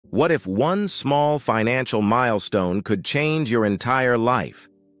What if one small financial milestone could change your entire life?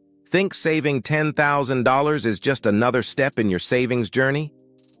 Think saving $10,000 is just another step in your savings journey?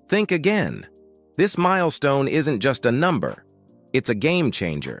 Think again. This milestone isn't just a number. It's a game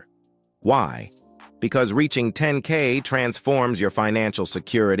changer. Why? Because reaching 10K transforms your financial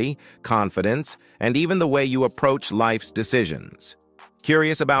security, confidence, and even the way you approach life's decisions.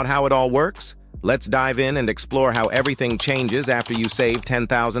 Curious about how it all works? Let's dive in and explore how everything changes after you save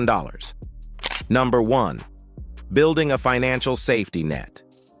 $10,000. Number 1. Building a financial safety net.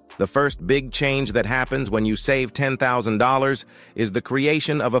 The first big change that happens when you save $10,000 is the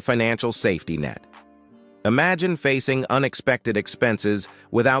creation of a financial safety net. Imagine facing unexpected expenses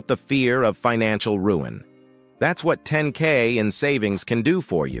without the fear of financial ruin. That's what 10K in savings can do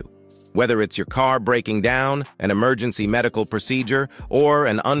for you. Whether it's your car breaking down, an emergency medical procedure, or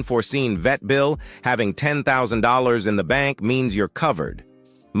an unforeseen vet bill, having $10,000 in the bank means you're covered.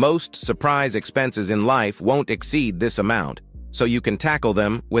 Most surprise expenses in life won't exceed this amount, so you can tackle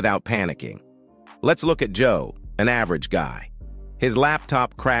them without panicking. Let's look at Joe, an average guy. His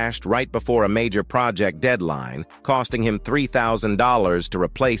laptop crashed right before a major project deadline, costing him $3,000 to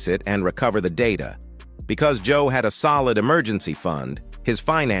replace it and recover the data. Because Joe had a solid emergency fund, his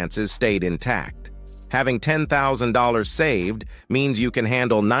finances stayed intact. Having $10,000 saved means you can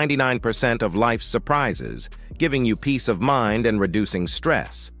handle 99% of life's surprises, giving you peace of mind and reducing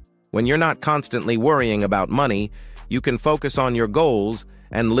stress. When you're not constantly worrying about money, you can focus on your goals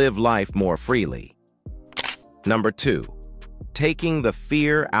and live life more freely. Number 2. Taking the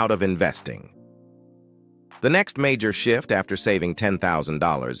fear out of investing. The next major shift after saving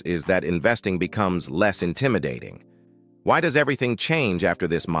 $10,000 is that investing becomes less intimidating. Why does everything change after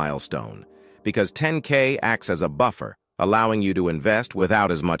this milestone? Because 10K acts as a buffer, allowing you to invest without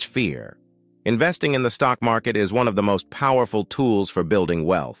as much fear. Investing in the stock market is one of the most powerful tools for building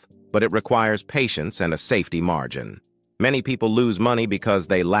wealth, but it requires patience and a safety margin. Many people lose money because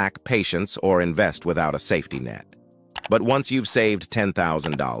they lack patience or invest without a safety net. But once you've saved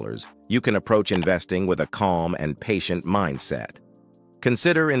 $10,000, you can approach investing with a calm and patient mindset.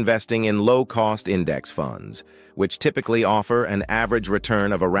 Consider investing in low-cost index funds, which typically offer an average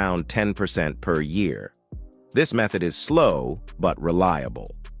return of around 10% per year. This method is slow but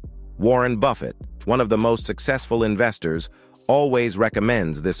reliable. Warren Buffett, one of the most successful investors, always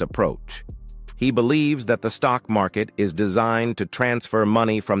recommends this approach. He believes that the stock market is designed to transfer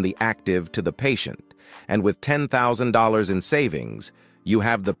money from the active to the patient, and with $10,000 in savings, you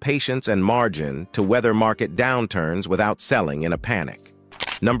have the patience and margin to weather market downturns without selling in a panic.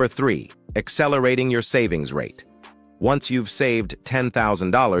 Number 3. Accelerating your savings rate. Once you've saved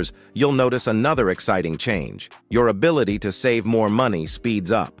 $10,000, you'll notice another exciting change. Your ability to save more money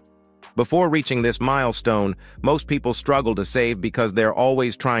speeds up. Before reaching this milestone, most people struggle to save because they're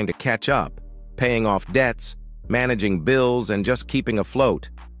always trying to catch up, paying off debts, managing bills, and just keeping afloat.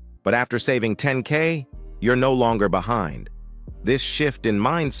 But after saving 10K, you're no longer behind. This shift in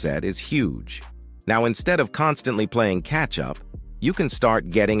mindset is huge. Now, instead of constantly playing catch-up, you can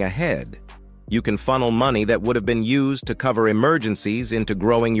start getting ahead. You can funnel money that would have been used to cover emergencies into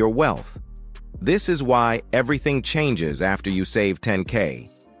growing your wealth. This is why everything changes after you save 10K.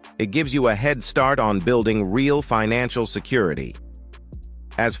 It gives you a head start on building real financial security.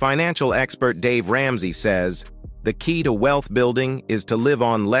 As financial expert Dave Ramsey says, the key to wealth building is to live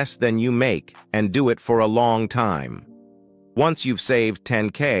on less than you make and do it for a long time. Once you've saved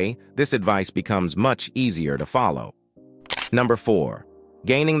 10K, this advice becomes much easier to follow. Number 4.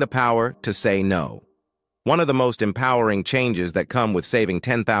 Gaining the power to say no. One of the most empowering changes that come with saving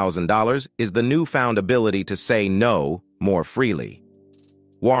 $10,000 is the newfound ability to say no more freely.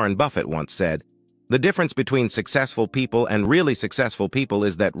 Warren Buffett once said, "The difference between successful people and really successful people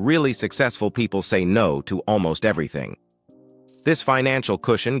is that really successful people say no to almost everything." This financial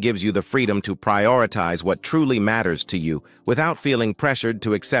cushion gives you the freedom to prioritize what truly matters to you without feeling pressured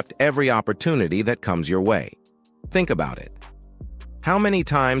to accept every opportunity that comes your way. Think about it. How many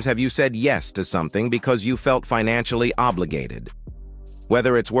times have you said yes to something because you felt financially obligated?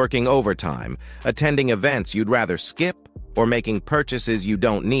 Whether it's working overtime, attending events you'd rather skip, or making purchases you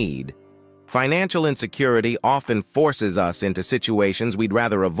don't need, financial insecurity often forces us into situations we'd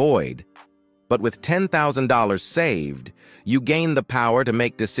rather avoid. But with $10,000 saved, you gain the power to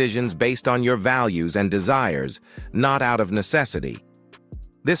make decisions based on your values and desires, not out of necessity.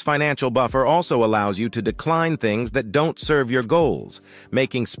 This financial buffer also allows you to decline things that don't serve your goals,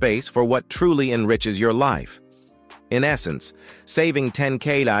 making space for what truly enriches your life. In essence, saving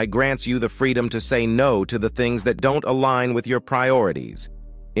 10K grants you the freedom to say no to the things that don't align with your priorities,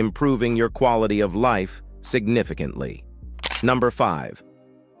 improving your quality of life significantly. Number 5.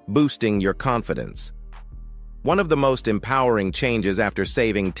 boosting your confidence. One of the most empowering changes after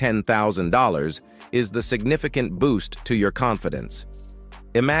saving $10,000 is the significant boost to your confidence.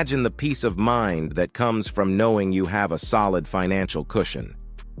 Imagine the peace of mind that comes from knowing you have a solid financial cushion.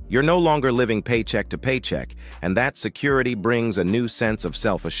 You're no longer living paycheck to paycheck, and that security brings a new sense of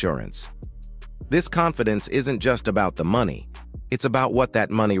self-assurance. This confidence isn't just about the money, it's about what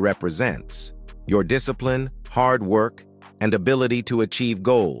that money represents: your discipline, hard work, and ability to achieve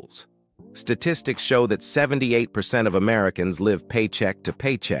goals. Statistics show that 78% of Americans live paycheck to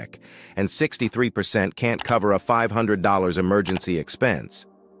paycheck, and 63% can't cover a $500 emergency expense.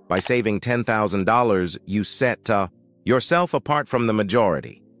 By saving $10,000, you set yourself apart from the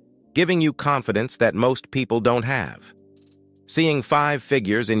majority, giving you confidence that most people don't have. Seeing 5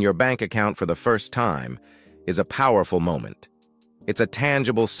 figures in your bank account for the first time is a powerful moment. It's a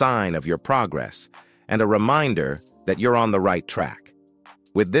tangible sign of your progress and a reminder that you're on the right track.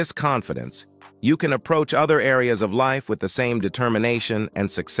 With this confidence, you can approach other areas of life with the same determination and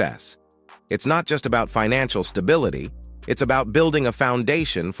success. It's not just about financial stability, it's about building a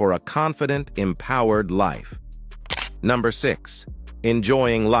foundation for a confident, empowered life. Number 6.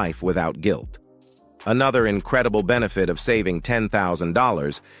 Enjoying life without guilt. Another incredible benefit of saving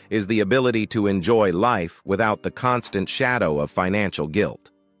 $10,000 is the ability to enjoy life without the constant shadow of financial guilt.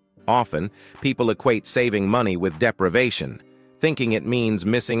 Often, people equate saving money with deprivation, thinking it means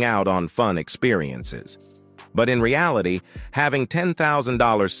missing out on fun experiences. But in reality, having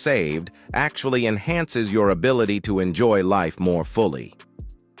 $10,000 saved actually enhances your ability to enjoy life more fully.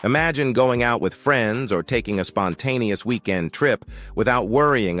 Imagine going out with friends or taking a spontaneous weekend trip without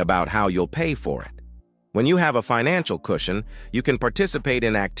worrying about how you'll pay for it. When you have a financial cushion, you can participate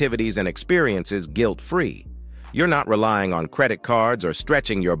in activities and experiences guilt-free. You're not relying on credit cards or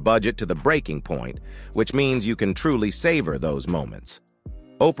stretching your budget to the breaking point, which means you can truly savor those moments.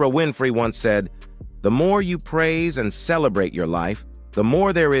 Oprah Winfrey once said, "The more you praise and celebrate your life, the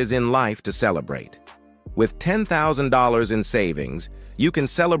more there is in life to celebrate." With $10,000 in savings, you can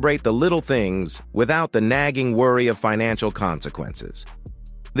celebrate the little things without the nagging worry of financial consequences.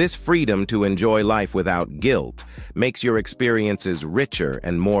 This freedom to enjoy life without guilt makes your experiences richer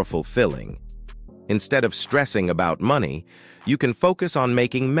and more fulfilling. Instead of stressing about money, you can focus on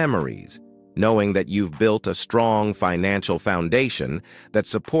making memories, knowing that you've built a strong financial foundation that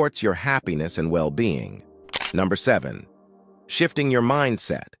supports your happiness and well-being. Number 7. Shifting your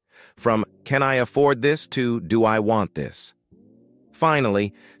mindset from "can I afford this" to "do I want this?"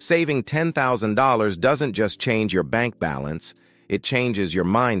 Finally, saving $10,000 doesn't just change your bank balance, it changes your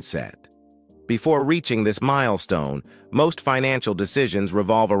mindset. Before reaching this milestone, most financial decisions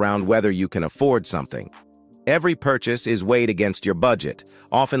revolve around whether you can afford something. Every purchase is weighed against your budget,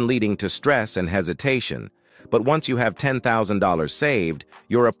 often leading to stress and hesitation. But once you have $10,000 saved,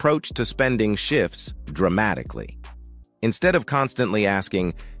 your approach to spending shifts dramatically. Instead of constantly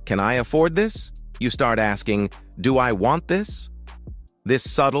asking, "Can I afford this?" you start asking, "Do I want this?" This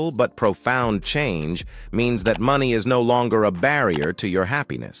subtle but profound change means that money is no longer a barrier to your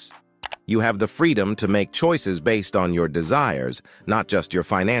happiness. You have the freedom to make choices based on your desires, not just your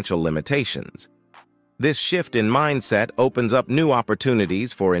financial limitations. This shift in mindset opens up new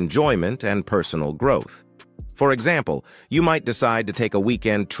opportunities for enjoyment and personal growth. For example, you might decide to take a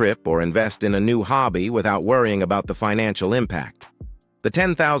weekend trip or invest in a new hobby without worrying about the financial impact. The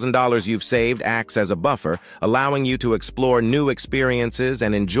 $10,000 you've saved acts as a buffer, allowing you to explore new experiences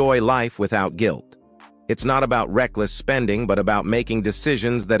and enjoy life without guilt. It's not about reckless spending, but about making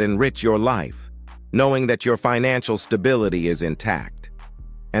decisions that enrich your life, knowing that your financial stability is intact.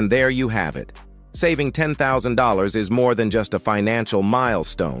 And there you have it. Saving $10,000 is more than just a financial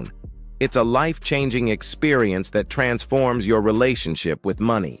milestone. It's a life-changing experience that transforms your relationship with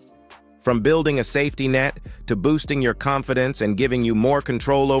money. From building a safety net to boosting your confidence and giving you more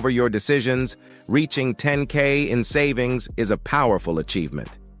control over your decisions, reaching $10K in savings is a powerful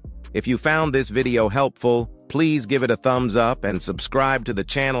achievement. If you found this video helpful, please give it a thumbs up and subscribe to the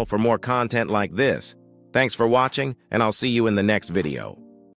channel for more content like this. Thanks for watching, and I'll see you in the next video.